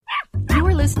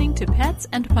listening to Pets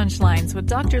and Punchlines with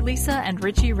Dr. Lisa and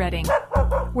Richie Redding.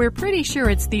 We're pretty sure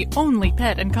it's the only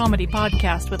pet and comedy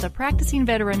podcast with a practicing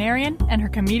veterinarian and her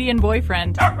comedian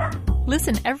boyfriend.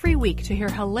 Listen every week to hear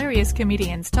hilarious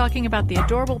comedians talking about the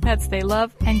adorable pets they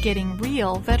love and getting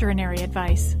real veterinary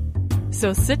advice.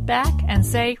 So sit back and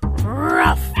say,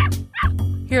 ruff!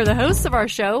 Here are the hosts of our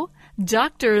show,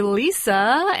 Dr.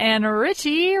 Lisa and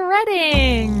Richie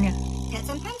Redding. Pets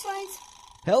and Punchlines.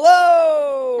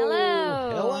 Hello!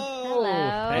 Hello. Hello!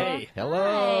 Hello. Hey.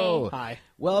 Hello! Hi.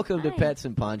 Welcome to Pets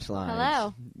and Punchlines.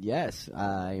 Hello. Yes,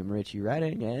 I am Richie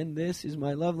Redding, and this is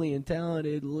my lovely and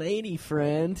talented lady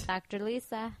friend. Dr.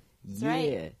 Lisa. That's yeah.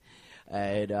 right.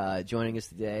 And joining us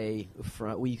today,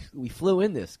 we flew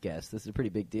in this guest. This is a pretty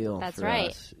big deal That's for right.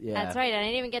 us. Yeah. That's right. I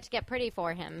didn't even get to get pretty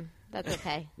for him. That's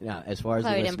okay. Yeah, as far as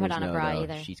Chloe the didn't listeners put on a know, bra though,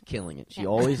 either. she's killing it. She Yeah.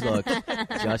 always looks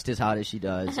just as hot as she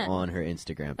does on her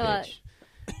Instagram page.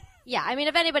 Yeah, I mean,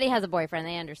 if anybody has a boyfriend,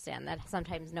 they understand that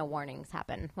sometimes no warnings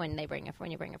happen when you bring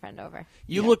a friend over.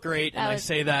 You look great, and I was-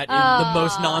 say that in the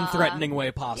most non-threatening way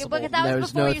possible. But that There was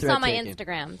was before no you saw my threat-taking.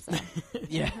 Instagram. So.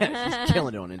 Yeah, she's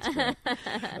killing it on Instagram.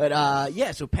 But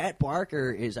yeah, so Pat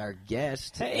Barker is our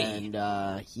guest, Hey.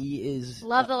 and he is.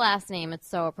 Love the last name. It's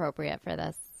so appropriate for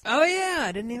this. Oh, yeah,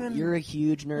 I didn't even... You're a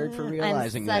huge nerd for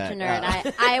realizing I'm such that.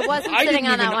 a nerd. I wasn't I sitting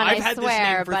didn't on that even- one, I've I had swear, this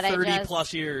name for but 30 I just...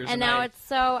 plus years. And now it's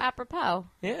so apropos.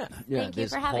 Yeah. Yeah, Thank you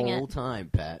this for having whole it.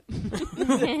 time, Pat.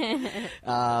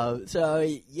 So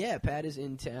yeah, Pat is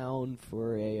in town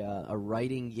for a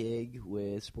writing gig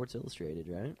with Sports Illustrated,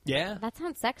 right? Yeah. That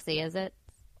sounds sexy, is it?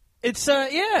 It's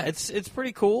it's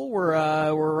pretty cool.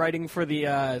 We're writing for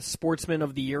the Sportsman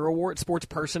of the Year award, Sports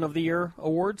Person of the Year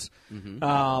awards.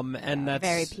 Mm-hmm. And that's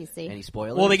Very PC. Any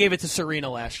spoilers? Well, they gave it to Serena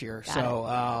last year.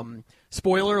 Got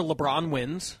Spoiler: LeBron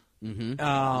wins.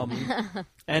 Mm-hmm.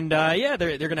 And yeah,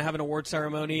 they're going to have an award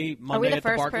ceremony Are Monday we the at the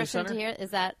first Barclays person Center. to hear?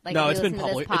 Is that like No, if it's you been listen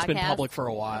to this public. It's been podcast? public for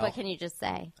a while. What can you just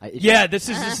say? Yeah, this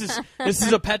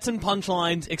is a Pets and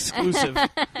Punchlines exclusive.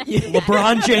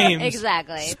 LeBron James,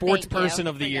 Exactly. Sports Thank you Person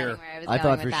of for the getting Year. where I was I going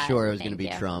thought with for that. sure it was going to Thank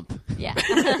be you. Trump.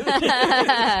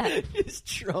 Yeah. Just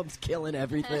Trump's killing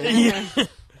everything.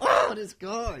 Oh, this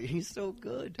guy, he's so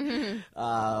good.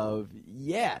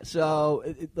 Yeah, so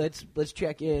let's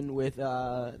check in with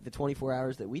the 24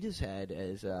 hours that we just had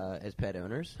as pet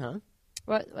owners, huh?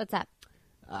 What's that?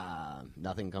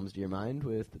 Nothing comes to your mind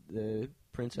with the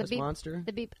princess beep- monster?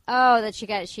 The beep. Oh, that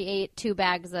she ate 2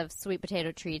 bags of sweet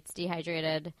potato treats,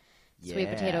 dehydrated sweet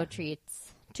Yeah. potato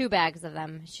treats. 2 bags of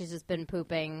them. She's just been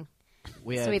pooping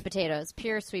We have, sweet potatoes,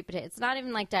 pure sweet potato. It's not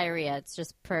even like diarrhea. It's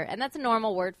just and that's a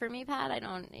normal word for me, Pat. I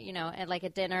don't, at like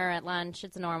at dinner, at lunch,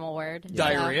 it's a normal word.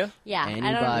 Diarrhea? So, yeah, I don't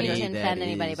Anybody mean to that offend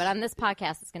anybody, is- but on this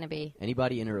podcast, it's going to be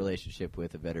anybody in a relationship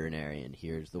with a veterinarian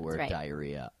hears the word right.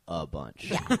 diarrhea a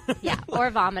bunch. yeah, or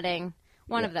vomiting.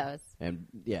 One Yeah. of those. And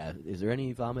yeah, is there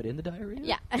any vomit in the diarrhea?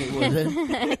 Yeah. It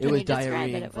was Can was you describe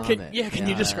diarrhea it? and Can- vomit. Can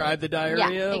you describe the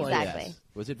diarrhea? Yeah, exactly. Yes.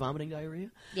 Was it vomiting diarrhea?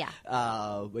 Yeah.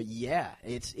 But yeah,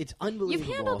 it's unbelievable.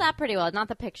 You've handled that pretty well. Not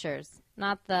the pictures.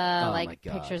 Not the my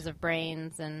God. pictures of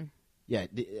brains and Yeah.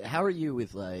 How are you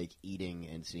with like eating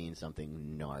and seeing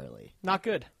something gnarly? Not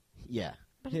good. Yeah.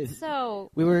 but it's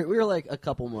so We were like a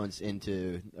couple months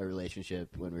into a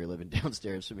relationship when we were living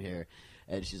downstairs from here,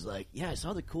 and she's like, "Yeah, I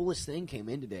saw the coolest thing came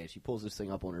in today." She pulls this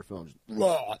thing up on her phone. Just,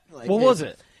 like What this. was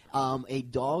it? A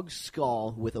dog's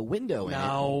skull with a window in it.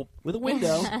 No. With a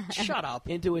window Shut up.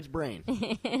 into its brain.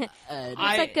 it's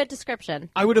a good description.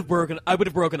 I would have broken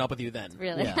up with you then.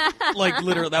 Really. Yeah. Like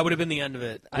literally, that would have been the end of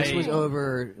it. This was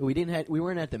over. We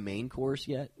weren't at the main course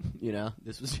yet.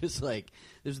 This was just like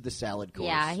this was the salad course.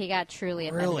 Yeah, he got truly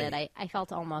offended. Really? I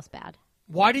felt almost bad.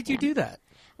 Why did you do that?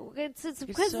 It's so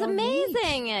it's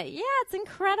amazing. Yeah, it's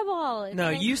incredible. It's No,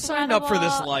 you signed up for this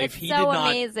incredible. life. It's He so did not.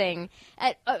 amazing.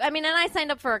 And I signed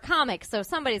up for a comic, so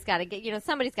somebody's got to get.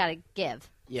 Somebody's got to give.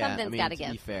 Yeah. Something's got to to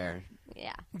give. be fair.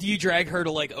 Yeah. Do you drag her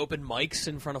to like open mics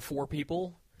in front of 4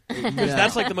 people? Because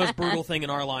that's like the most brutal thing in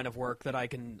our line of work that I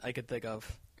could think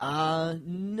of.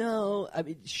 No. I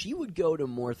mean, she would go to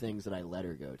more things than I let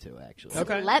her go to. Actually.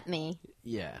 Okay. Let me.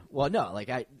 Yeah. Well, no.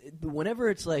 Like whenever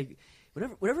it's like,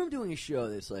 whenever I'm doing a show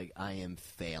that's like I am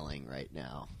failing right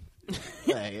now.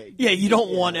 Like, Yeah, you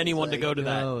don't want it's anyone to like, go to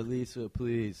that. No, Lisa,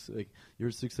 please. Like,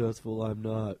 you're successful. I'm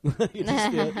not.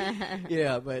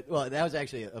 Yeah, but that was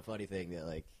actually a funny thing that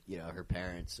like her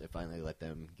parents. I finally let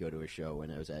them go to a show when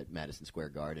I was at Madison Square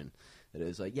Garden. That it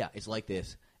was like, yeah, it's like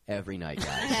this every night,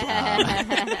 guys.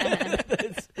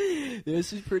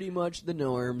 This is pretty much the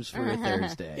norms for a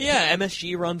Thursday. Yeah,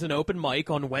 MSG runs an open mic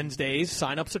on Wednesdays.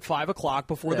 Sign-ups at 5 o'clock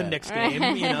before the Knicks game.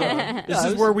 You know, this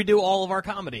is where we do all of our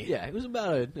comedy. Yeah, it was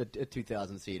about a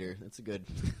 2,000-seater. That's a good,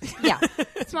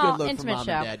 small good look for intimate mom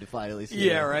show. and dad to finally see.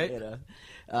 Yeah, it, right. You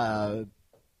know?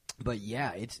 But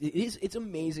yeah, it's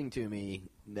amazing to me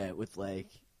that with like,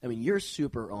 I mean, you're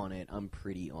super on it. I'm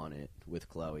pretty on it with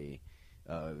Chloe.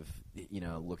 Of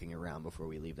looking around before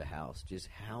we leave the house, just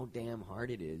how damn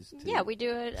hard it is to we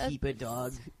do keep a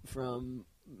dog from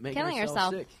making killing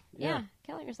herself. sick. Yeah,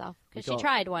 killing herself because We she call-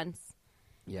 tried once.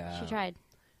 Yeah, She tried.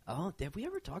 Oh, have we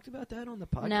ever talked about that on the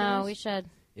podcast? No, we should.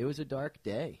 It was a dark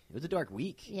day. It was a dark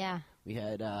week. Yeah. We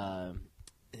had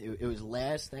it was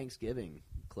last Thanksgiving.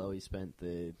 Chloe spent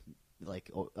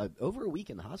over a week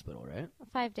in the hospital, right?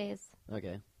 5 days.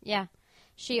 Okay. Yeah.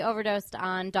 She overdosed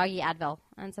on doggy Advil,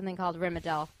 on something called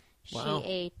Rimadyl. Wow. She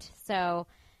ate. So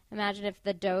imagine if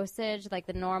the dosage, like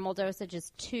the normal dosage,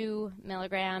 is 2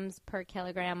 milligrams per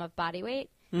kilogram of body weight.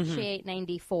 Mm-hmm. She ate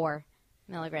 94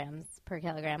 milligrams per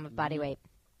kilogram of body weight.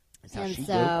 That's how And she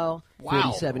so did.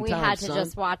 47 we times, had to son.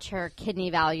 just watch her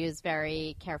kidney values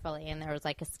very carefully, and there was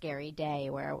like a scary day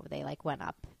where they went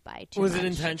up by too Was much. it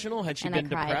intentional? Had she And I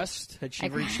been cried. depressed? Had she I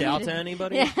reached cried. out to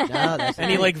anybody? Yeah. No, that's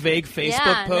Any vague Facebook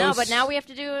yeah, posts? no, but now we have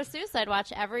to do a suicide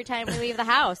watch every time we leave the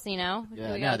house, Yeah, We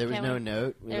no, go, there was "Can no we-"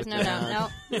 note. We There's looked no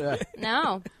note. around.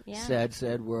 No. Yeah.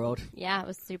 Sad world. Yeah, it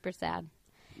was super sad.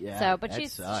 Yeah. So, but that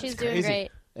she's sucks. doing crazy.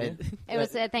 great. And- It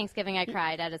was at Thanksgiving. I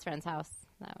cried at his friend's house.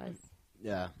 That was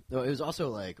Yeah. No, it was also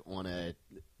like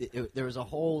there was a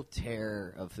whole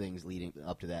tear of things leading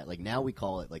up to that. Like now we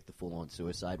call it like the full-on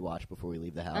suicide watch before we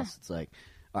leave the house. It's like,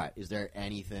 all right, is there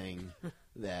anything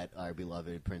that our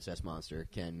beloved Princess Monster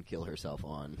can kill herself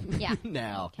on? Yeah.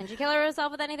 Now. Can she kill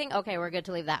herself with anything? Okay, we're good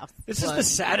to leave the house. This is the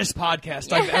saddest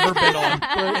podcast I've ever been on.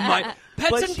 In my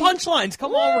Pets and Punchlines.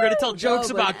 Come on, we're going to tell jokes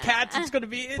but- about cats. It's going to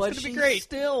be But be she great.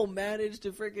 still managed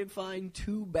to freaking find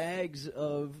 2 bags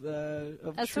of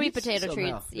Sweet treats potato somehow.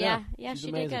 treats. Yeah, she's she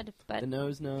amazing. did good. But The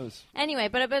knows. anyway,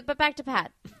 but back to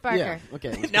Pat Barker. Yeah.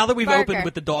 Okay. let's Now that we've Barker. opened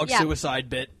with the dog Yeah. suicide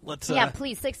bit, let's. Yeah,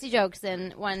 please, 60 jokes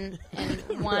in one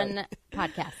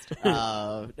podcast.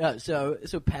 No,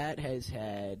 so Pat has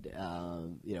had,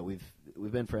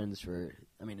 we've been friends for.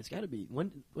 I mean, it's got to be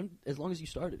when as long as you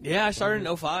started. Yeah, I started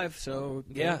in 05, so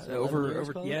yeah, so 11 years,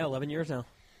 over call it? 11 years now.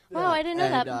 Oh, I didn't know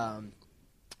and,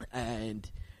 that.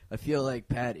 And I feel like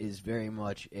Pat is very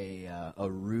much a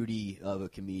Rudy of a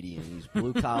comedian. He's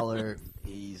blue collar.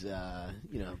 He's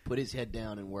put his head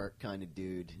down and work kind of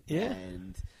dude. Yeah.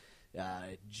 And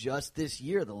just this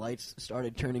year, the lights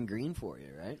started turning green for you,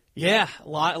 right? Yeah, a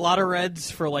lot of reds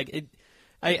for like it.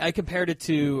 I compared it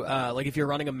to like if you're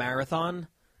running a marathon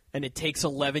and it takes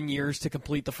 11 years to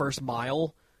complete the first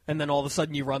mile, and then all of a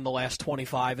sudden you run the last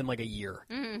 25 in like a year.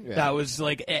 Mm-hmm. Yeah. That was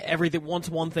like everything. Once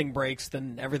one thing breaks,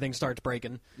 then everything starts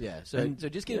breaking. Yeah. So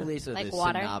just give Lisa Like the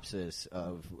water? synopsis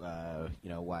of why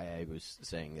I was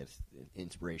saying it's an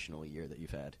inspirational year that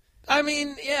you've had. I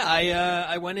mean, yeah,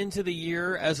 I went into the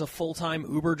year as a full-time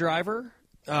Uber driver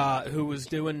who was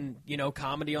doing,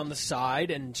 comedy on the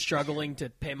side and struggling to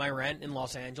pay my rent in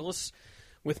Los Angeles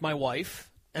with my wife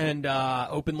and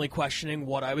openly questioning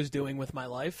what I was doing with my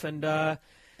life and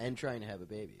trying to have a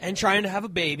baby. and trying to have a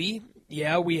baby.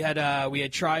 Yeah, we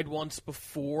had tried once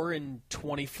before in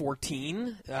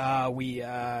 2014. We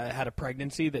had a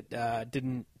pregnancy that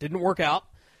didn't work out.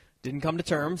 Didn't come to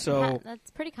terms, so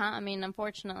That's pretty common. I mean,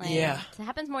 unfortunately, Yeah. it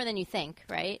happens more than you think,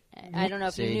 right? I don't know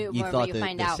if you knew you more, thought but you the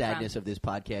find the out sadness from. of this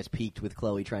podcast peaked with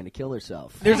Chloe trying to kill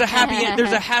herself. there's a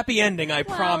happy ending. I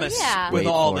promise. yeah. With Wait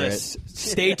all for this,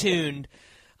 stay tuned.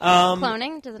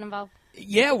 Cloning? Does it involve?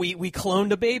 Yeah, we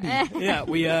cloned a baby.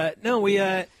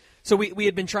 Yeah, so we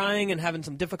had been trying and having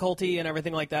some difficulty and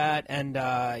everything like that, and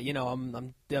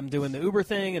I'm doing the Uber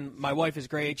thing, and my wife is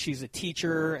great. She's a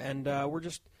teacher, and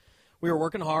we were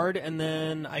working hard, and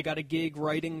then I got a gig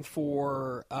writing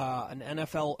for an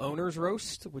NFL owners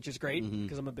roast, which is great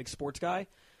because I'm a big sports guy,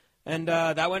 and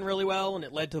that went really well, and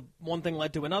one thing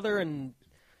led to another, and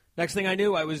next thing I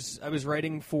knew, I was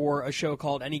writing for a show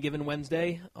called Any Given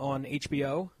Wednesday on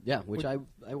HBO. Yeah, which I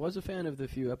was a fan of the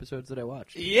few episodes that I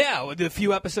watched. Yeah, with the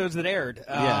few episodes that aired.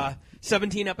 Yeah.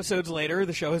 17 episodes later,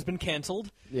 the show has been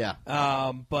canceled. Yeah.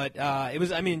 But it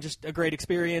was, just a great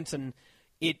experience, and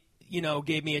it,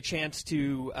 gave me a chance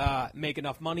to make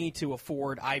enough money to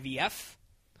afford IVF,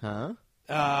 Huh?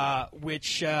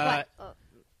 which What?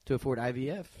 To afford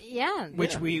IVF. Yeah.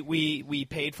 which we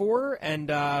paid for, and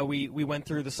we went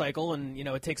through the cycle, and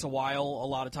it takes a while, a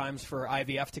lot of times, for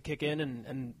IVF to kick in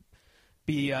and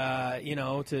be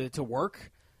to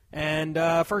work, And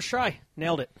first try,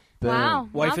 nailed it. Wow.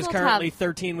 Wife is Mazel currently tov.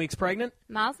 13 weeks pregnant.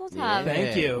 Mazel tov. Yeah.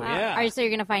 Thank you. Wow. Yeah. So you're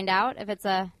going to find out if it's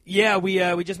a... Yeah, we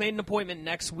just made an appointment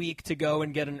next week to go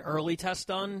and get an early test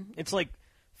done. It's like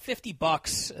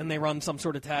 $50, and they run some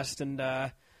sort of test, and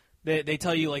they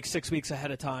tell you like 6 weeks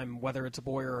ahead of time whether it's a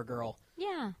boy or a girl.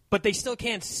 Yeah. But they still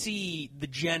can't see the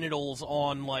genitals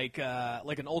on like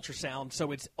an ultrasound,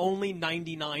 so it's only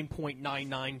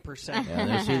 99.99%. Yeah,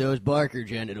 they see those Barker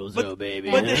genitals, though, baby.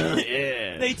 But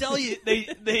Yeah. they tell you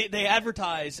they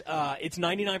advertise it's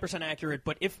 99% accurate,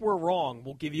 but if we're wrong,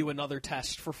 we'll give you another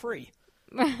test for free.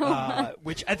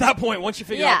 Which at that point, once you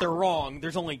figure Yeah. out they're wrong,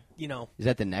 there's only Is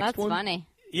that the next That's one? funny.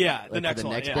 the for next the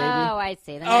one. next yeah. baby? Oh, I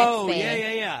see. The Oh, next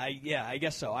baby. yeah. I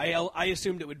guess so. I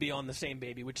assumed it would be on the same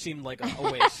baby, which seemed like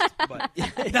a waste, but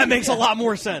that makes a lot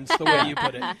more sense the way you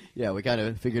put it. Yeah, we kind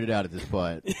of figured it out at this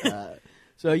point.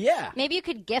 So yeah, Maybe you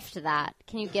could gift that.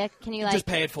 Can you like Just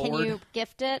pay it Can forward. you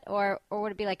gift it, or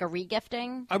would it be like a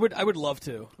regifting? I would love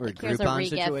to. or a here's a Groupon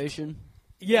re-gift. situation.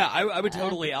 Yeah, I would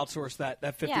totally outsource that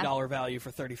 $50 value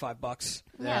for $35.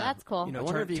 Yeah, that's cool. You know, I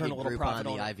wonder if you turn could a little Groupon profit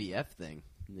the on it. IVF thing.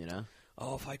 You know,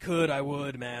 Oh, if I could, I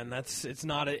would, man. It's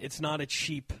not a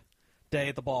cheap day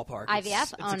at the ballpark. IVF?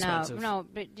 It's Oh expensive. no.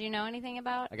 But do you know anything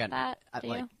about I got that? Do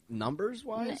like you? numbers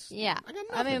wise. Yeah. I got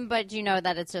I nothing. mean, but do you know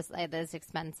that it's just like it's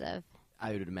expensive?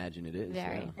 I would imagine it is.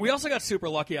 Very. Yeah. We also got super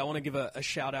lucky. I want to give a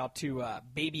shout out to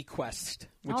Baby Quest,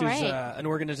 which All is right. an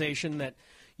organization that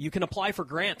you can apply for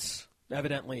grants,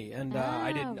 evidently, and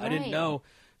I didn't right. know.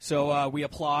 So we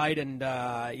applied and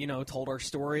told our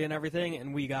story and everything,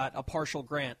 and we got a partial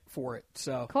grant for it.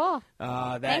 So Cool.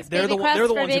 they're Thanks, the Baby Quest, they're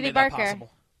the for ones Baby who made that Barker. possible.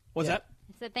 What's that?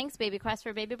 I said thanks, Baby Quest,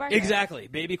 for Baby Barker. Exactly,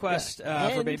 Baby Quest for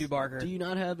And Baby Barker. Do you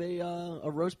not have a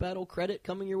roast battle credit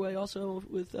coming your way also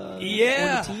with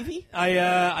Yeah, on the TV?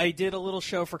 I did a little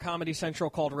show for Comedy Central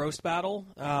called Roast Battle.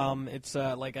 It's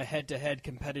like a head-to-head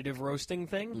competitive roasting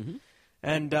thing,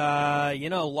 and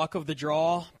luck of the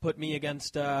draw put me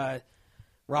against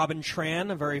Robin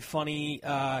Tran, a very funny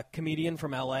comedian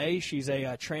from L.A. She's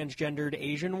a transgendered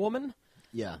Asian woman.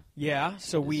 Yeah. Yeah,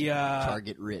 so we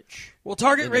Target rich. Well,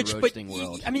 target in the rich, but roasting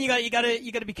world. I mean, you got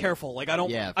to be careful. Like, I don't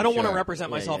Yeah, for want to sure. represent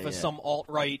Yeah, myself yeah, as yeah. some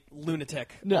alt-right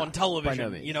lunatic No, on television. by no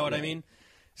means. You know what I Yeah. mean?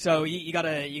 So you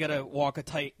gotta walk a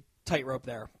tightrope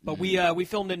there. But we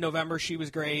filmed in November. She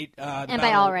was great. The And by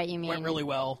battle all right, you mean went really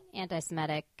well.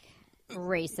 anti-Semitic,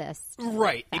 racist,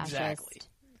 Right, fascist.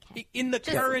 exactly. In the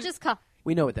Just, current, just call.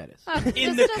 We know what that is.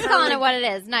 in just the calling current, it what it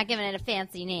is, not giving it a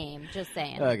fancy name. Just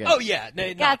saying. Okay. oh yeah,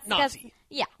 Nazi.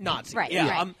 Yeah. Nazi. Right. Yeah,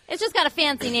 Right. It's just got a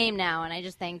fancy name now, and I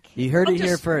just think. You heard I'm it here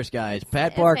just- first, guys.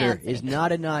 Pat It's Barker fancy. is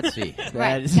not a Nazi. That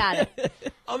Right. is- Got it.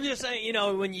 I'm just saying,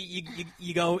 when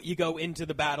you go into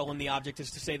the battle and the object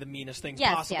is to say the meanest things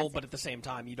Yes, possible, yes. but at the same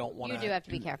time you don't want You do have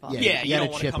to be careful. Yeah, Yeah, you you gotta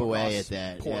don't wanna chip come away across at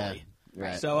that. poorly. Yeah.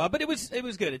 Right. So, but it was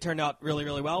good. It turned out really,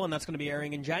 really well, and that's going to be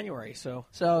airing in January. So,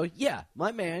 Yeah,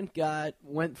 my man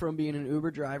went from being an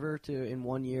Uber driver to in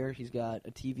 1 year he's got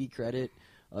a TV credit,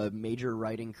 a major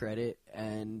writing credit,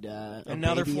 and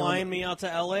now they're flying me out to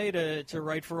L.A. to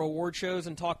write for award shows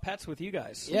and talk pets with you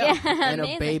guys. Yeah, Yeah, and a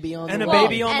amazing. baby on And the a way.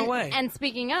 baby on and, the way. And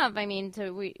speaking of, I mean,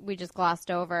 we just glossed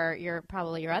over your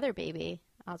other baby.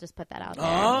 I'll just put that out there.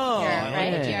 Oh, Your- I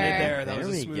right? like what you Your- did there. That There was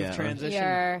a we smooth go. transition.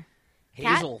 Your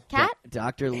Hazel, cat,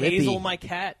 Dr. Lippy. Hazel, my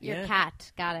cat. your yeah.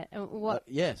 cat. Got it. What?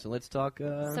 Yeah, so let's talk.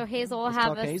 So Hazel will let's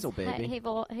have talk a Hazel, baby.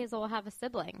 Hazel will have a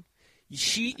sibling.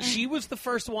 She was the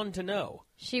first one to know.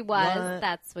 She was. What?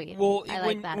 That's sweet. Well, I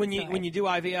like that when story. you do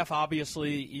IVF,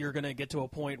 obviously you're going to get to a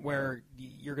point where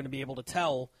you're going to be able to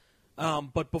tell.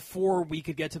 But before we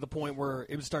could get to the point where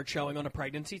it would start showing on a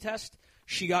pregnancy test,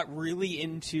 she got really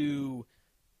into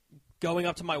going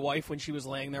up to my wife when she was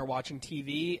laying there watching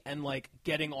TV and like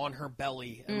getting on her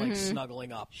belly and like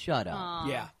snuggling up. Shut up. Aw.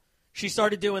 Yeah, she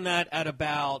started doing that at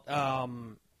about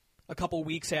a couple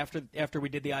weeks after we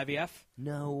did the IVF,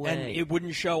 No way. and it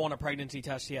wouldn't show on a pregnancy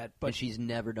test yet. But But she's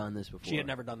never done this before. she had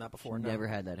never done that before. She no. never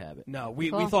had that habit. No,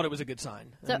 we Cool. thought it was a good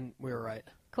sign, So- and we were right.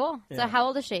 Cool. So Yeah. how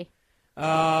old is she?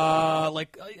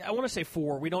 Like I want to say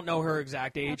 4. We don't know her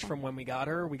exact age from when we got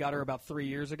her. We got her about 3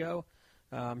 years ago.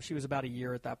 She was about a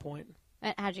year at that point.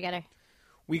 How'd you get her?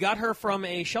 We got her from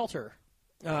a shelter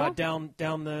Cool. down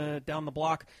the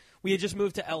block. We had just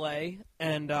moved to L.A.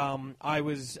 and I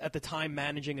was at the time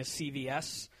managing a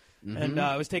CVS, and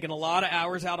I was taking a lot of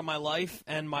hours out of my life.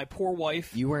 And my poor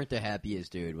wife. You weren't the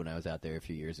happiest dude when I was out there a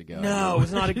few years ago. No, it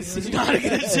was not a good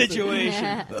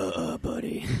situation.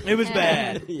 Buddy. It was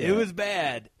bad. Yeah. It was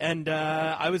bad. And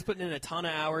I was putting in a ton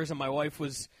of hours, and my wife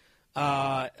was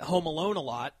home alone a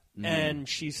lot. And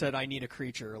she said, "I need a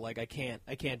creature. Like I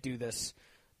can't do this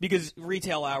because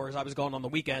retail hours, I was going on the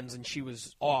weekends and she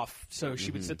was off, so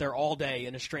she would sit there all day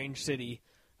in a strange city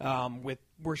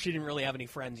where she didn't really have any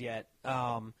friends yet.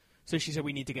 So she said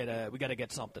we got to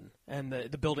get something, and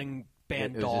the building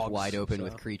banned it was dogs. just wide open so.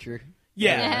 with Creature.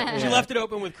 Yeah, she left it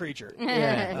open with Creature.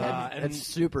 And it's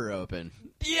super open.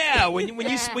 Yeah, when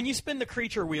you spin the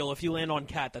Creature wheel, if you land on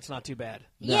cat, that's not too bad.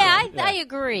 No. I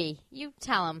agree. You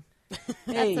tell him.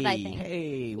 Hey, what I think.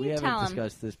 Hey, we You tell haven't 'em.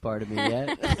 discussed this part of me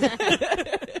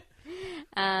yet.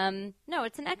 No,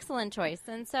 it's an excellent choice,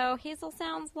 and so Hazel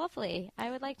sounds lovely. I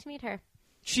would like to meet her.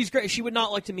 She's great. She would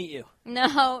not like to meet you.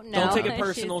 No. Don't take it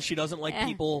personal. She doesn't like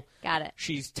people. Got it.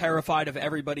 She's terrified of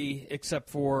everybody except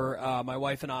for my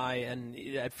wife and I. And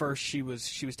at first, she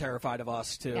was terrified of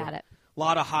us too. Got it. A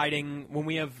lot of hiding. When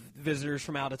we have visitors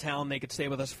from out of town, they could stay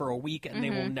with us for a week, and they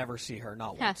will never see her,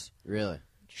 not once. Really?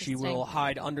 She will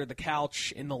hide under the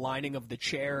couch, in the lining of the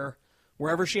chair,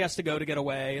 wherever she has to go to get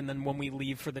away. And then when we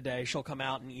leave for the day, she'll come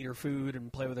out and eat her food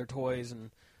and play with her toys.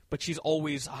 But she's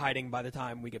always hiding by the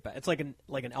time we get back. It's like an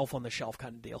elf on the shelf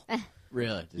kind of deal.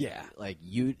 Really? Yeah. Like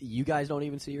you guys don't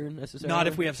even see her necessarily? Not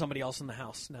if we have somebody else in the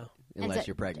house, no. Unless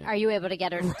you're pregnant. Are you able to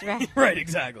get her? Right,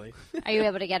 exactly. Are you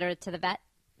able to get her to the vet?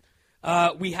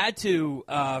 We had to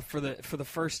for the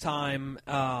first time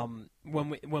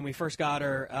when we first got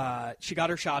her. She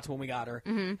got her shots when we got her,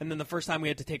 and then the first time we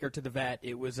had to take her to the vet,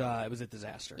 it was a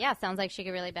disaster. Yeah, sounds like she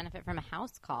could really benefit from a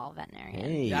house call veterinarian.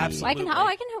 Hey. Yeah, absolutely.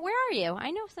 I can. Where are you? I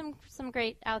know some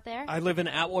great out there. I live in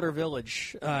Atwater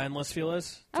Village in Los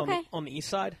Feliz. It's Okay. on the east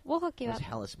side. We'll hook you That's up.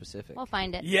 hella specific. We'll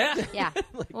find it. Yeah. Yeah.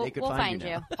 Like, we'll they could we'll find find you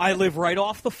you. now. I live right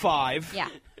off the 5. Yeah.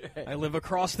 I live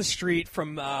across the street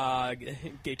from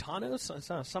Gaetano's,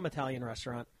 some Italian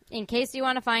restaurant. In case you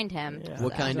want to find him. Yeah.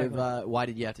 What kind of? Why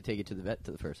did you have to take it to the vet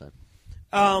the first time?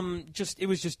 It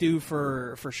was just due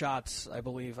for shots, I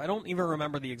believe. I don't even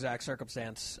remember the exact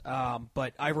circumstance,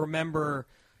 but I remember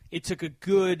it took a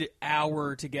good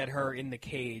hour to get her in the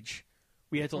cage.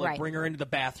 We had to Right. bring her into the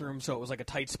bathroom, so it was like a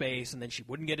tight space, and then she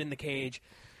wouldn't get in the cage.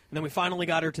 And then we finally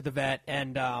got her to the vet,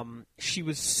 and she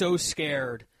was so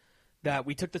scared that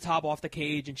we took the top off the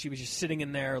cage, and she was just sitting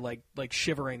in there like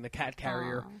shivering, the cat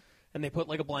carrier. Aw. And they put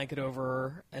like a blanket over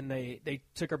her, and they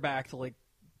took her back to like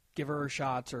give her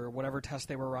shots or whatever test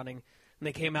they were running. And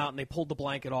they came out and they pulled the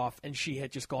blanket off, and she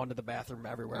had just gone to the bathroom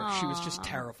everywhere. She was just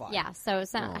terrified. Yeah. So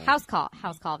house call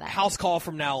vet. House call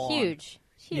from now on. Huge.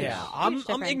 Yeah, I'm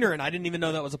difference. ignorant. I didn't even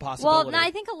know that was a possibility. Well, no, I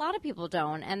think a lot of people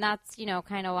don't, and that's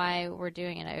kind of why we're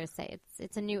doing it. I always say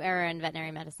it's a new era in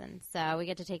veterinary medicine, so we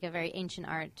get to take a very ancient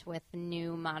art with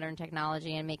new modern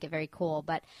technology and make it very cool.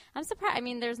 But I'm surprised. I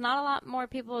mean, there's not a lot more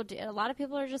people. A lot of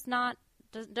people are just don't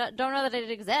know that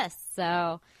it exists.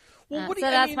 So, Well,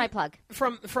 that's my plug.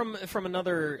 From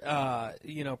another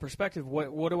perspective,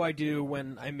 what do I do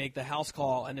when I make the house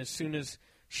call, and as soon as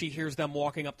she hears them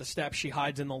walking up the steps, she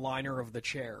hides in the liner of the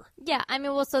chair? Yeah, I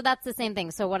mean, well, so that's the same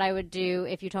thing. So what I would do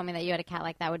if you told me that you had a cat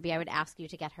like that would be I would ask you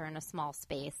to get her in a small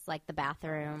space, like the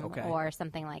bathroom or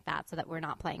something like that, so that we're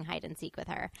not playing hide and seek with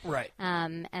her. Right.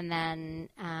 And then,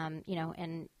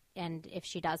 and if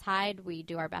she does hide, we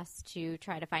do our best to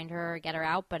try to find her or get her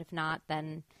out. But if not,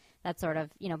 then that's sort of,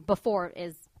 before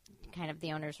is kind of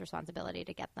the owner's responsibility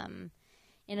to get them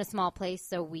in a small place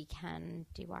so we can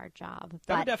do our job.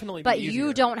 That would definitely be But easier.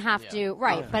 you don't have to,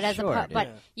 right? But Sure,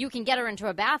 you can get her into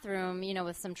a bathroom,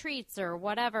 with some treats or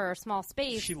whatever, or small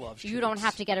space. She loves You don't treats.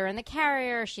 have to get her in the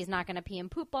carrier. She's not going to pee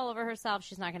and poop all over herself.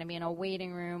 She's not going to be in a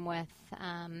waiting room with,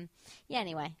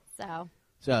 anyway. So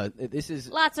this is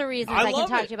Lots of reasons I I can love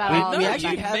talk it. to you about We- all we of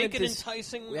actually them. haven't make an dis-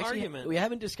 enticing we actually- argument. We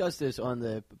haven't discussed this on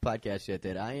the podcast yet.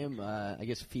 That I am, I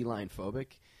guess, feline phobic.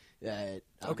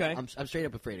 Okay. I'm straight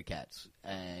up afraid of cats,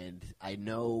 and I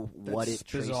know what That's it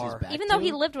traces bizarre. back Even to. though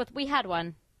he lived with, we had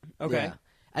one. Okay. Yeah.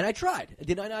 And I tried.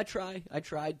 Did I not try? I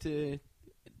tried to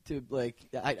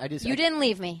I just You didn't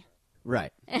leave me.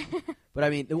 right. But I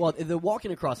mean, the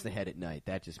walking across the head at night,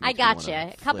 that just I makes me got wanna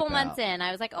you. A couple flip months out. in,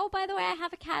 I was like, oh, by the way, I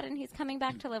have a cat and he's coming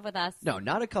back to live with us. No,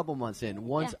 not a couple months in.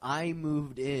 Once Yeah. I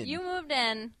moved in. You moved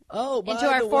in oh, by into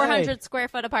our the way. 400 square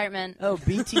foot apartment. Oh,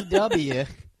 BTW.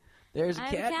 There's a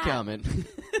I'm a cat cat. coming.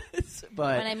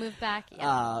 But When I moved back,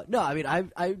 yeah. no, I mean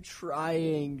I'm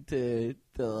trying to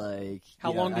like.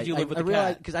 How long did you live with I the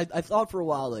realized, cat? Because I thought for a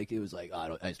while like it was like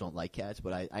I just don't like cats,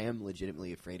 but I am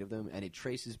legitimately afraid of them, and it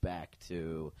traces back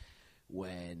to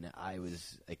when I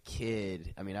was a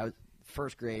kid. I mean, I was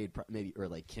first grade, maybe, or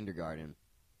like kindergarten.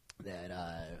 That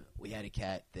we had a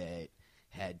cat that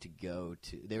had to go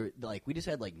to. They were like we just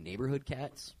had like neighborhood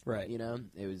cats, Right.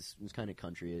 It was kind of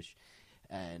countryish,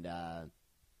 and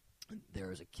there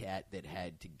was a cat that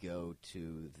had to go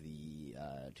to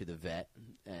the vet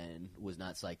and was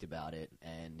not psyched about it,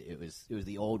 and it was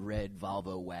the old red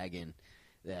Volvo wagon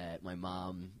that my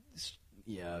mom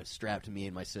strapped me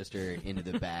and my sister into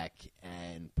the back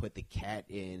and put the cat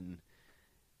in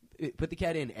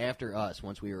after us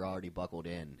once we were already buckled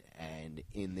in. And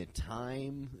in the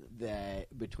time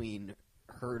that between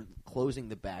her closing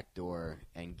the back door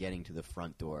and getting to the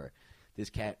front door, this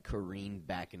cat careened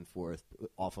back and forth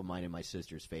off of mine and my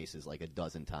sister's faces like a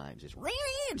dozen times.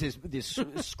 Just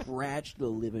scratched the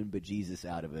living bejesus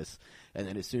out of us. And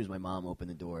then as soon as my mom opened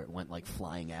the door, it went like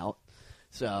flying out.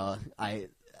 So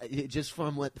just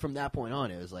from that point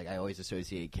on, it was like I always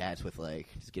associate cats with like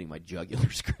just getting my jugular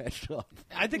scratched off.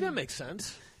 I think that makes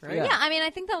sense, right? Yeah, I mean, I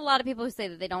think that a lot of people who say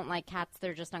that they don't like cats,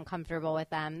 they're just uncomfortable with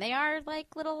them. They are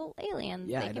like little aliens.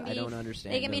 Yeah, I don't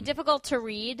understand. They can be difficult to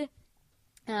read.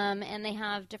 And they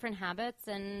have different habits,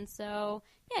 and so,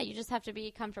 yeah, you just have to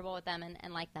be comfortable with them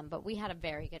and like them. But he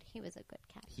was a good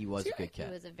cat. He was a good cat.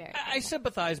 He was a very I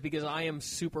sympathize because I am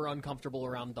super uncomfortable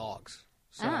around dogs.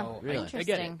 So really? I get it.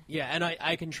 Interesting. Yeah, and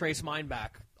I can trace mine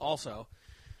back also.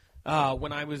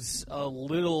 When I was a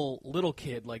little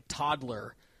kid, like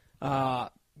toddler,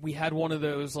 we had one of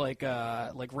those like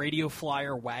radio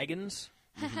flyer wagons,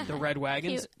 the red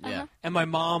wagons. Cute. Yeah. And my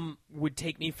mom would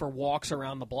take me for walks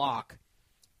around the block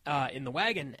in the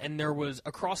wagon, and there was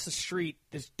across the street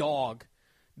this dog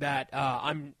that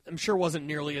I'm sure wasn't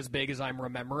nearly as big as I'm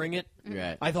remembering it.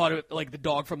 Right. I thought it like the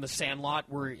dog from The Sandlot,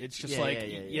 where it's just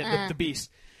the beast.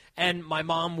 And my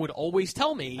mom would always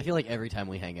tell me. I feel like every time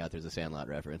we hang out, there's a Sandlot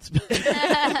reference.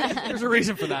 There's a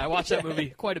reason for that. I watched that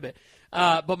movie quite a bit.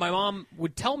 But my mom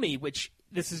would tell me, which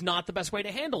this is not the best way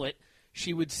to handle it.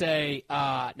 She would say,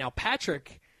 now,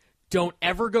 Patrick, don't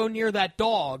ever go near that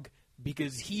dog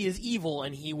because he is evil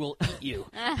and he will eat you.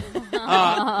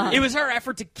 It was her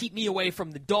effort to keep me away from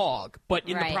the dog, but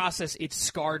in the process, it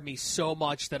scarred me so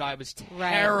much that I was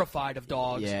terrified of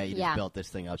dogs. Yeah, you just built this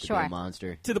thing up to be a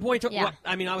monster. To the point,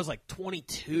 I was like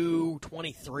 22,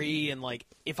 23, and like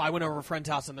if I went over a friend's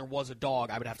house and there was a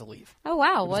dog, I would have to leave. Oh,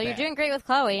 wow. Well, you're doing great with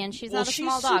Chloe, and she's not a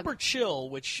small dog. She's super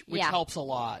chill, which helps a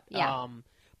lot. Yeah.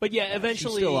 But yeah,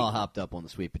 eventually... She's still all hopped up on the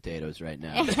sweet potatoes right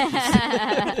now.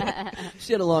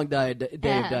 She had a long day of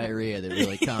diarrhea that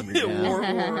really calmed her down. wore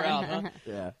her out, huh?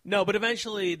 Yeah. No, but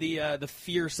eventually the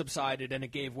fear subsided and it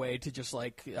gave way to just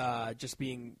like just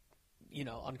being,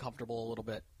 uncomfortable a little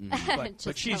bit. Just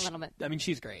but she's, a little bit. I mean,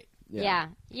 she's great. Yeah.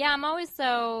 I'm always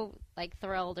so like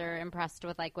thrilled or impressed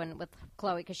with with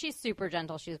Chloe because she's super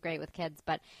gentle. She's great with kids,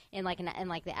 but in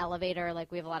the elevator,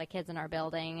 like we have a lot of kids in our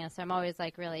building, so I'm always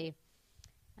like really.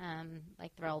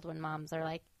 Thrilled when moms are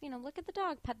like, look at the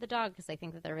dog, pet the dog, because I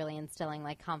think that they're really instilling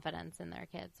like confidence in their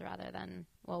kids rather than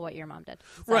what your mom did.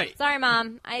 So, right? Sorry,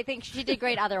 Mom. I think she did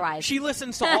great otherwise. She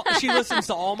listens to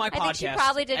all my podcasts. I think she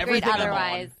probably did great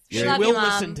otherwise. She love will you, Mom,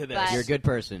 listen to this. You're a good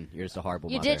person. You're just a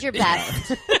horrible mother. You did your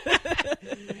best.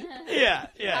 Yeah.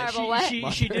 Horrible what?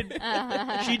 She did.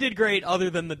 She did great,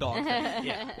 other than the dog thing.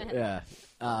 Yeah.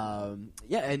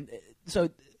 And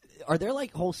so, are there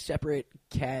like whole separate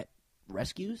cat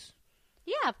rescues?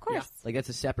 Yeah, of course. Yeah. Like that's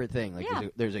a separate thing. Like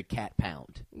there's a cat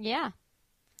pound. Yeah.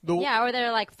 Or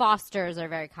they're like fosters are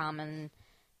very common.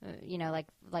 Like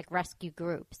rescue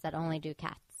groups that only do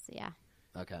cats. Yeah.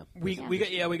 Okay.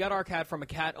 We got our cat from a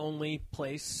cat only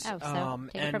place. Oh, so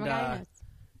take it from a guy who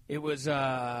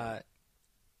knows.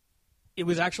 It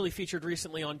was actually featured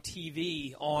recently on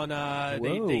TV.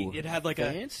 It had like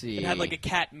fancy. It had like a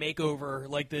cat makeover.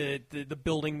 Like the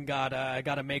building got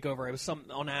a makeover. It was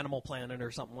something on Animal Planet or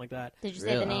something like that. Did you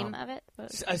say the name of it?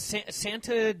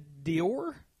 Santa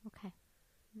Dior. Okay.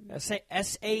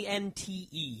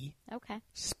 SANTE. Okay.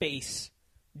 Space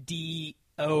DO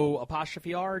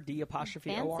apostrophe R D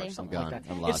apostrophe O R something like that.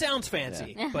 I'm lost. It sounds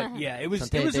fancy, but yeah, it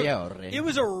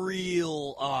was a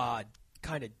real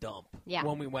kind of dump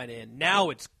when we went in. Now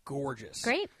it's gorgeous.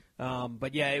 Great.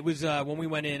 But yeah, it was when we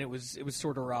went in. It was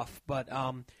sort of rough, but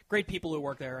great people who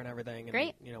work there and everything. And,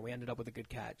 great. We ended up with a good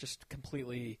cat. Just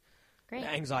completely great.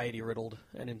 Anxiety riddled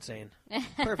and insane.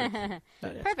 Perfect.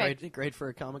 Perfect. Great for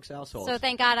a comics household. So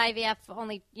thank God IVF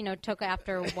only took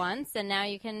after once, and now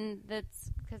you can.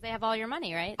 That's because they have all your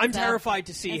money, right? I'm terrified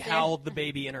to see how the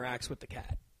baby interacts with the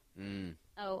cat. Mm.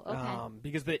 Oh, okay.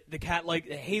 Because the cat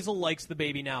Hazel likes the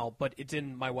baby now, but it's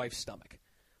in my wife's stomach.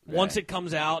 Right. Once it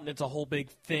comes out and it's a whole big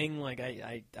thing,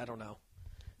 I don't know.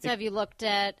 So have you looked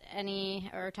at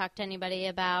or talked to anybody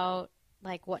about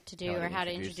what to do or how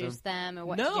to introduce them or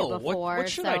what to do before? What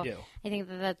should I do? I think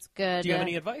that's good. Do you have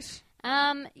any advice?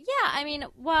 Yeah. I mean,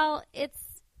 well, it's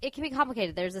it can be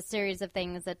complicated. There's a series of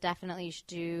things that definitely you should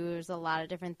do. There's a lot of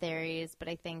different theories, but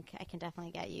I think I can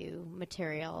definitely get you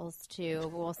materials to.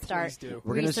 We'll start.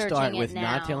 We're going to start with now.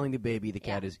 not telling the baby the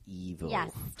cat is evil.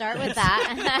 Yes, start with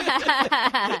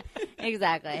that.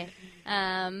 Exactly.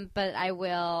 But I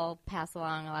will pass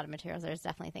along a lot of materials. There's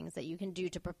definitely things that you can do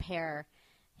to prepare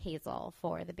Hazel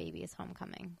for the baby's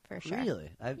homecoming, for sure. Really?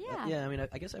 Yeah. I mean,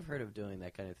 I guess I've heard of doing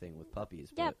that kind of thing with puppies.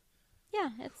 Yep. But Yeah,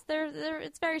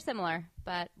 it's very similar,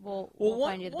 but we'll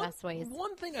find you the best ways.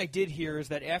 One thing I did hear is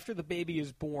that after the baby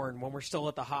is born, when we're still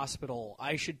at the hospital,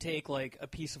 I should take like a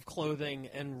piece of clothing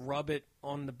and rub it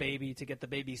on the baby to get the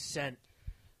baby's scent.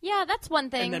 Yeah, that's one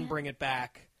thing. And then bring it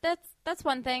back. That's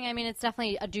one thing. I mean, it's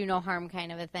definitely a do no harm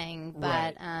kind of a thing,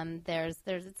 but Right. there's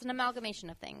it's an amalgamation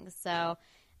of things. So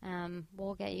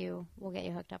we'll get you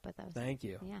hooked up with those. Thank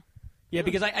you. Yeah. Yeah,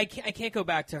 because I can't go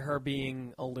back to her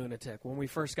being a lunatic. When we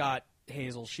first got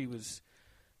Hazel, she was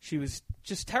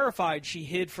just terrified. She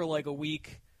hid for like a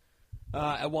week.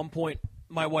 At one point,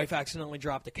 my wife accidentally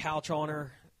dropped a couch on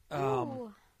her,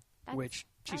 which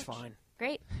she's fine.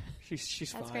 Great.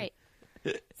 She's That's fine. great.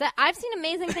 So I've seen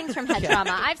amazing things from head trauma.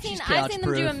 I've seen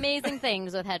them do amazing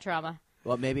things with head trauma.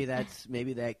 well, maybe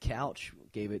that couch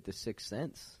gave it the sixth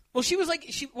sense. Well, she was like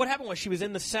what happened was she was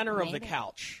in the center of the Maybe.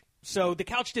 couch, so the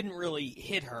couch didn't really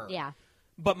hit her. Yeah.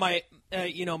 But my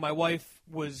wife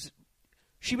was.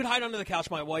 She would hide under the couch.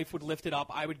 My wife would lift it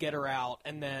up. I would get her out,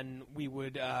 and then we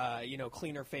would,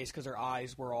 clean her face because her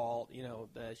eyes were all,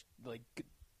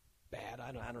 bad.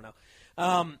 I don't know.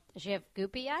 Does she have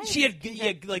goopy eyes? She had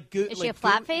Is she a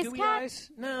flat-faced gooey cat?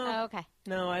 eyes? No. Oh, okay.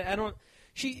 No, I don't.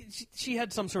 She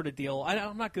had some sort of deal.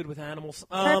 I'm not good with animals.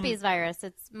 Herpes virus.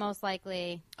 It's most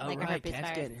likely like a herpes Cats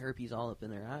virus. get herpes all up in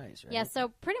their eyes, right? Yeah, so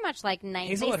pretty much like 90.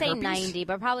 Hazel They had say herpes? 90,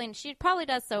 but she probably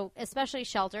does. So especially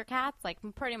shelter cats, like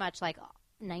pretty much like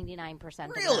 99%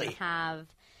 of Really? them have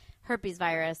herpes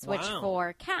virus, which Wow.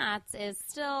 for cats is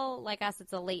still like us.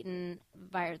 It's a latent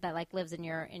virus that like lives in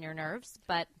your nerves,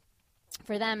 but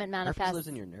for them it manifests. Herpes lives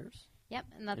in your nerves. Yep,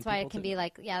 and that's In why it people can too? be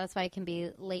like that's why it can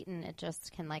be latent. It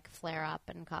just can like flare up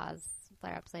and cause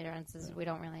flare-ups later on. So we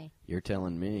don't really. You're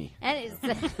telling me. And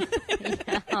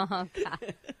it's, oh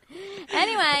god.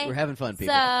 Anyway, We're having fun,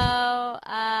 people. So,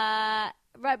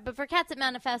 right, but for cats, it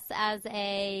manifests as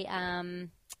an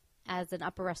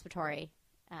upper respiratory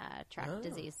tract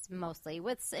disease, mostly,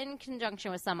 in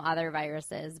conjunction with some other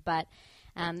viruses. But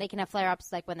they can have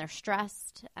flare-ups like when they're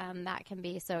stressed. That can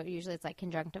be so. Usually, it's like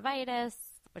conjunctivitis,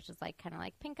 which is like kind of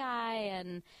like pink eye,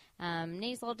 and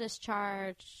nasal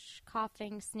discharge,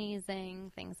 coughing,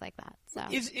 sneezing, things like that. So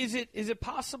Is it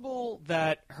possible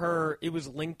that it was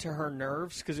linked to her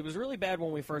nerves? Because it was really bad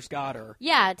when we first got her.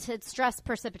 yeah, stress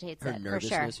precipitates Her it for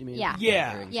nervousness, sure. you mean? Yeah,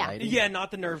 Yeah. Her Yeah. anxiety? Yeah, not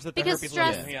the nerves that the because herpes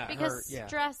stress lives in. Yeah,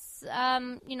 stress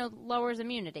lowers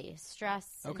immunity. Stress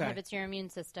Okay. inhibits your immune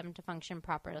system to function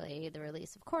properly. The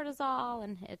release of cortisol,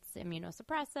 and it's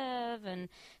immunosuppressive, and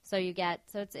so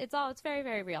it's very,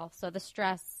 very real. So the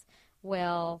stress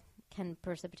can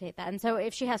precipitate that. And so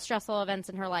if she has stressful events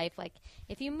in her life, like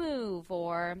if you move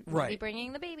or Right. maybe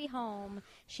bringing the baby home,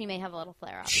 she may have a little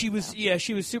flare up. She was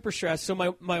super stressed. So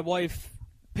my wife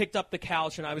picked up the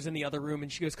couch and I was in the other room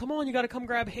and she goes, "Come on, you got to come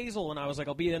grab Hazel." And I was like,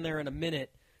 "I'll be in there in a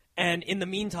minute." And in the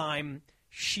meantime,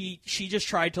 she just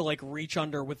tried to like reach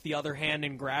under with the other hand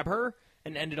and grab her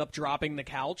and ended up dropping the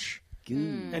couch.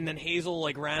 And then Hazel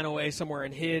like ran away somewhere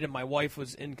and hid, and my wife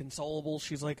was inconsolable.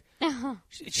 She's like,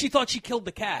 she thought she killed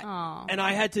the cat, Aw. and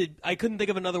I couldn't think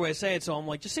of another way to say it. So I'm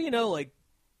like, just so you know, like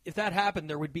if that happened,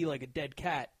 there would be like a dead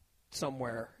cat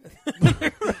somewhere.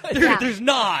 There's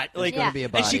not like, gonna be a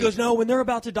and she body. goes, "No, when they're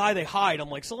about to die, they hide." I'm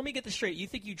like, so let me get this straight. You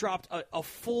think you dropped a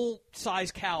full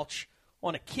size couch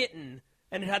on a kitten?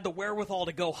 And it had the wherewithal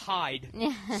to go hide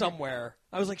somewhere.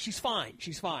 I was like, she's fine,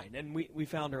 and we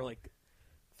found her like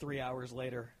 3 hours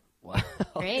later. Wow.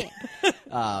 Great.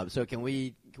 So can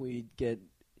we get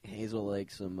Hazel like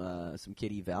some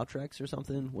kitty Valtrex or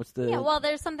something? What's the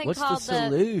There's something what's called the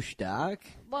solution, Doc?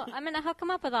 Well, I'm going to hook them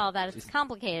up with all that. It's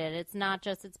complicated. It's not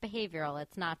just, it's behavioral.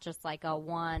 It's not just like a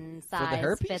one size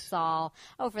herpes? fits all.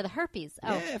 Oh, for the herpes.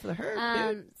 Oh. Yeah, for the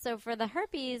herpes. So for the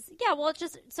herpes,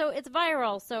 it's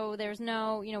viral. So there's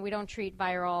no, we don't treat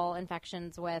viral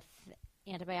infections with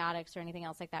antibiotics or anything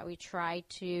else like that. We try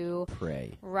to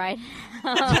Pray. write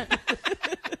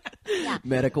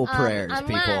Medical prayers,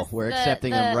 people. unless We're the-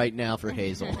 accepting the- them right now for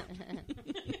Hazel.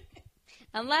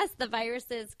 unless the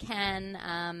viruses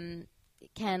can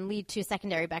lead to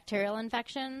secondary bacterial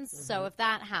infections. So if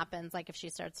that happens, like if she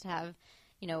starts to have,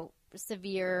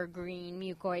 severe green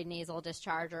mucoid nasal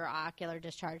discharge or ocular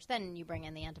discharge, then you bring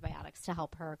in the antibiotics to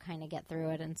help her kind of get through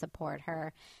it and support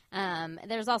her.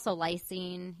 There's also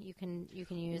lysine you can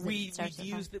use.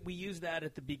 We use that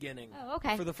at the beginning. Oh,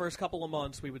 okay. For the first couple of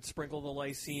months, we would sprinkle the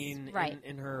lysine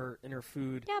in her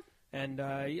food. Yep.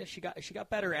 And she got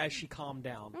better as she calmed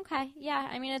down. Okay, yeah.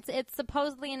 I mean, it's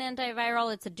supposedly an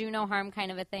antiviral. It's a do no harm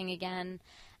kind of a thing again.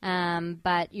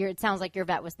 But it sounds like your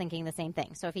vet was thinking the same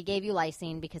thing. So if he gave you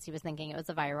lysine because he was thinking it was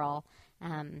a viral,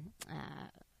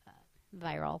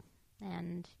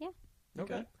 and yeah.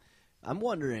 Okay. I'm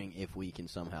wondering if we can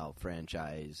somehow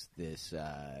franchise this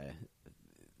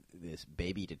this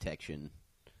baby detection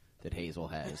that Hazel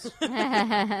has. Is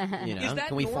that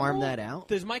can we normal? farm that out?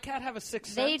 Does my cat have a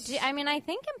sixth They sense? do. I mean, I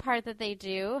think in part that they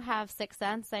do have sixth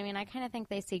sense. I mean, I kind of think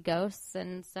they see ghosts,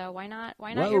 and so why not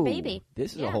your baby?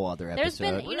 This is a whole other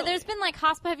episode. There's been like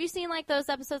hospital. Have you seen like those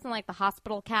episodes in like the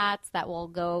hospital cats that will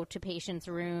go to patients'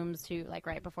 rooms to like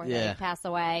right before they pass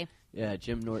away? Yeah,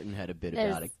 Jim Norton had a bit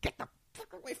about it. Get the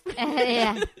fuck away from me.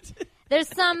 Yeah. There's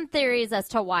some theories as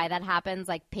to why that happens.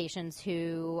 Like patients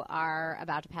who are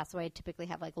about to pass away typically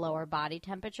have like lower body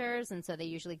temperatures, and so they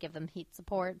usually give them heat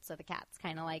support. So the cat's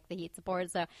kind of like the heat support.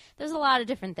 So there's a lot of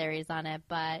different theories on it,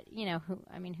 but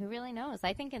who really knows?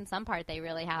 I think in some part they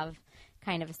really have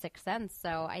kind of a sixth sense.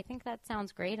 So I think that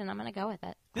sounds great, and I'm going to go with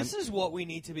it. This is what we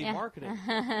need to be marketing.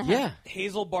 Yeah,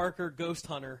 Hazel Barker, Ghost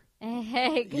Hunter.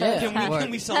 Hey,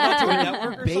 Can we sell that to a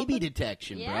network or baby something?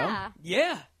 detection, bro.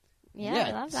 Yeah. Yeah,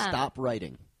 I love that. Stop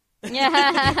writing.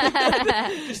 Yeah.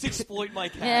 Just exploit my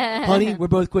cat. Yeah. Honey, we're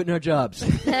both quitting our jobs.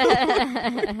 We're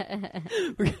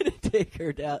going to take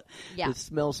her down to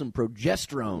smell some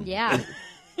progesterone. Yeah.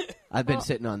 I've been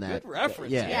sitting on that. Good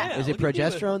reference. Yeah. Is it look at you.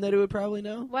 progesterone that it would probably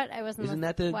know? What? I wasn't. Isn't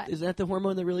that the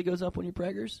hormone that really goes up when you're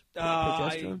preggers?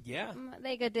 Progesterone? Yeah.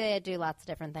 They could do lots of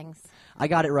different things. I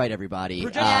got it right, everybody.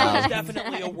 Progesterone is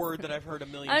definitely a word that I've heard a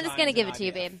million times. I'm just going to give it to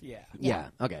you, IVF. babe. Yeah.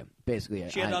 Okay. Basically,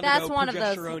 She had to That's undergo one of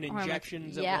those progesterone hormones.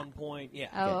 injections Yeah. at one point. Yeah.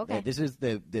 Oh, okay. This is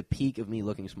the peak of me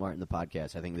looking smart in the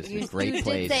podcast. I think this is a great you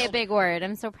place. did say a big word.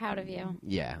 I'm so proud of you.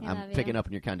 Yeah, I I'm love you. picking up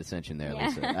on your condescension there,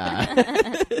 Yeah.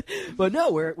 Lisa. But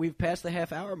no, we've passed the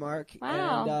half-hour mark,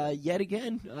 Wow. and yet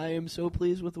again, I am so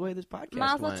pleased with the way this podcast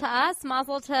Mazel went. to us.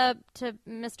 Mazel to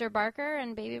Mr. Barker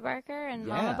and Baby Barker and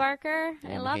Mama Barker. I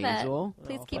And love Hazel it.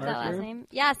 Please keep that last Barker. name.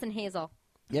 Yes, and Hazel.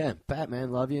 Yeah, Pat,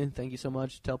 man, love you. Thank you so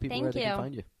much. Tell people where they can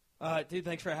find you. Dude,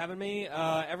 thanks for having me.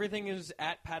 Everything is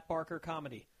at Pat Barker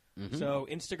Comedy. Mm-hmm. So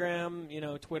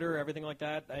Instagram, Twitter, everything like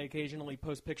that. I occasionally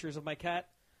post pictures of my cat.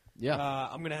 Yeah.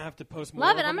 I'm going to have to post more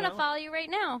Love it. of I'm them going to now. follow you right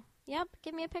now. Yep.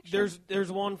 Give me a picture.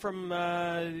 There's one from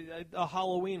a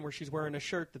Halloween where she's wearing a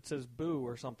shirt that says "Boo"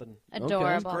 or something.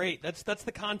 Adorable. That's great. That's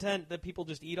the content that people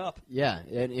just eat up. Yeah,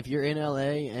 and if you're in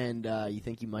LA and you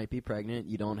think you might be pregnant,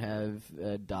 you don't have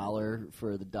 $1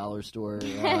 for the dollar store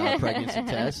pregnancy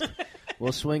test,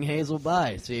 we'll swing Hazel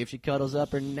by, see if she cuddles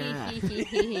up or not.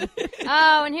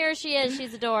 Oh, and here she is.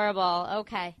 She's adorable.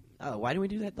 Okay. Oh, why do we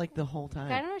do that like the whole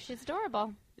time? I don't know. She's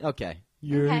adorable. Okay.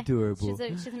 You're Okay. adorable.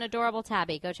 She's an adorable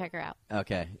tabby. Go check her out.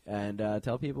 Okay, and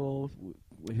tell people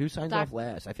who signs off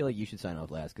last. I feel like you should sign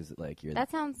off last because you're you're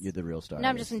the real star. No,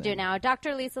 I'm of just this going to do it thing. now.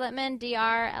 Dr. Lisa Lippman,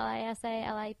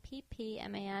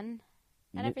 DrLisaLippman,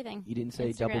 and everything. You didn't say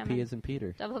Instagram double P and- as in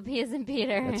Peter. Double P as in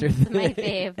Peter. That's her It's my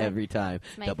fave. every time.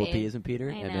 my Double P fave. as in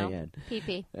Peter. I know. M-A-N.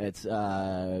 PP. It's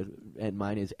and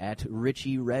mine is at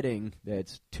Richie Redding.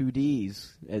 That's 2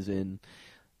 D's as in.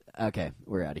 Okay,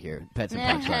 we're out of here. Pets and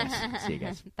punchlines. See you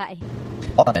guys. Bye.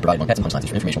 All content provided on Pets and Punchlines is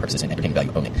for informational purposes and entertainment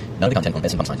value only. None of the content on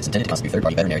Pets and Punchlines is intended to constitute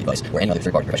third-party veterinary advice or any other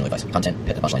third-party professional advice. Content,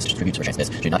 Pets and Punchlines distributes or transmits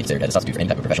should not be considered as a substitute for any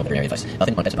type of professional veterinary advice.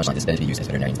 Nothing on Pets and Punchlines is intended to be used as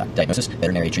veterinary diagnosis,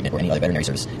 veterinary treatment, or any other veterinary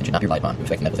service, and should not be relied upon with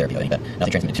respect to medical therapy of any vet.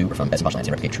 Nothing transmitted to or from Pets and Punchlines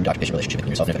can replicate true doctor-patient relationship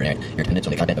between yourself and a veterinarian. Your dependence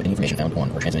on the content of any information found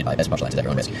on or transmitted by Pets and Punchlines is at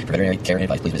your own risk. For veterinary care and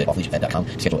advice, please visit offleashvet.com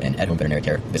to schedule an at-home veterinary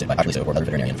care visit by Dr. Lisa or another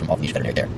veterinarian from Off Leash Veterinary Care.